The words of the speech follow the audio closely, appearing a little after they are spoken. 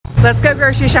Let's go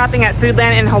grocery shopping at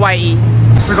Foodland in Hawaii.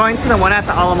 We're going to the one at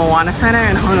the Ala Moana Center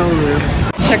in Honolulu.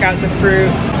 Check out the fruit.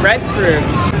 Red fruit,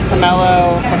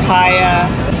 pomelo, papaya,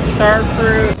 star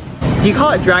fruit. Do you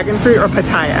call it dragon fruit or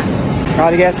pitaya?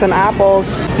 Gotta get some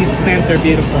apples. These plants are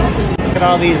beautiful. Look at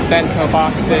all these bento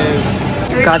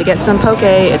boxes. Gotta get some poke,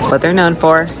 it's what they're known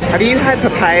for. Have you had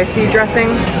papaya seed dressing?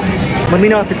 Let me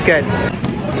know if it's good.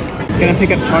 Gonna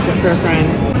pick up chocolate for a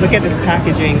friend. Look at this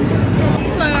packaging.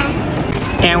 Hello.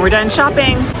 And we're done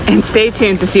shopping. And stay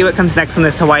tuned to see what comes next in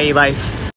this Hawaii life.